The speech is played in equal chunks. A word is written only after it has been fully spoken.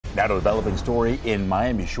Now to a developing story in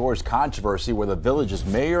Miami Shores controversy where the village's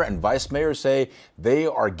mayor and vice mayor say they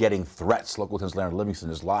are getting threats. Local 10's Laren Livingston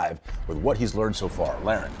is live with what he's learned so far.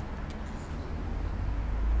 Laren.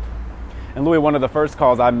 And Louis, one of the first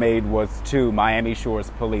calls I made was to Miami Shores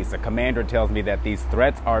police. A commander tells me that these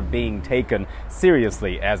threats are being taken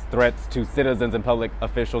seriously, as threats to citizens and public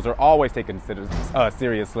officials are always taken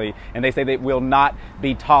seriously, and they say they will not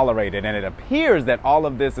be tolerated. And it appears that all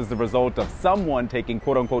of this is the result of someone taking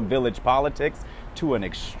quote-unquote village politics to an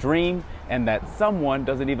extreme, and that someone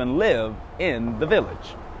doesn't even live in the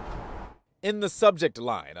village. In the subject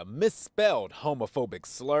line, a misspelled homophobic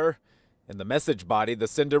slur. In the message body, the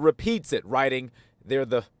sender repeats it, writing, "They're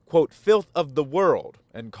the, quote, filth of the world,"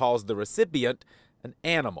 and calls the recipient an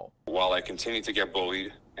animal. While I continue to get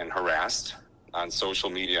bullied and harassed on social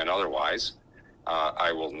media and otherwise,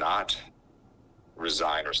 I will not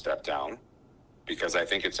resign or step down, because I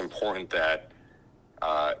think it's important that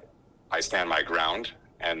I stand my ground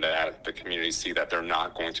and that the community see that they're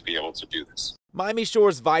not going to be able to do this. Miami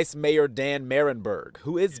Shores Vice Mayor Dan Marinberg,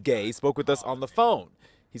 who is gay, spoke with us on the phone.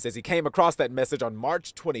 He says he came across that message on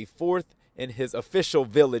March 24th in his official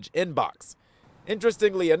village inbox.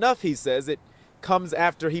 Interestingly enough, he says it comes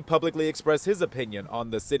after he publicly expressed his opinion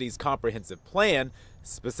on the city's comprehensive plan,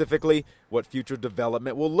 specifically what future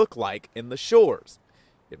development will look like in the shores.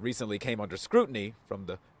 It recently came under scrutiny from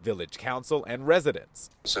the village council and residents.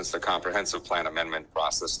 Since the comprehensive plan amendment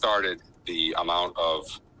process started, the amount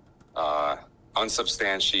of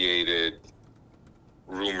unsubstantiated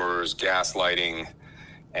rumors, gaslighting,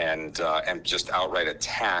 and just outright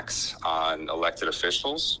attacks on elected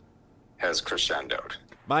officials has crescendoed.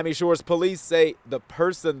 Miami Shores police say the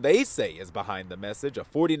person they say is behind the message, a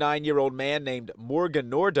 49-year-old man named Morgan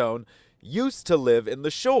Nordone, used to live in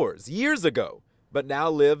the Shores years ago, but now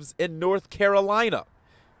lives in North Carolina.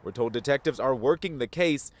 We're told detectives are working the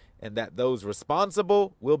case and that those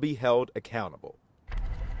responsible will be held accountable.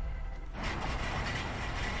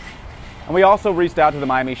 And we also reached out to the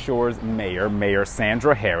Miami Shores mayor, Mayor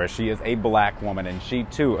Sandra Harris. She is a black woman, and she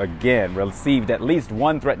too, again, received at least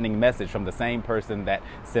one threatening message from the same person that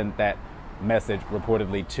sent that message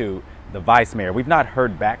reportedly to the vice mayor. We've not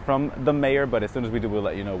heard back from the mayor, but as soon as we do, we'll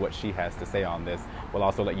let you know what she has to say on this. We'll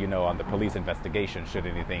also let you know on the police investigation should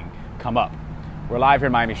anything come up. We're live here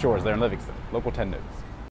in Miami Shores. Laren Livingston, Local 10 News.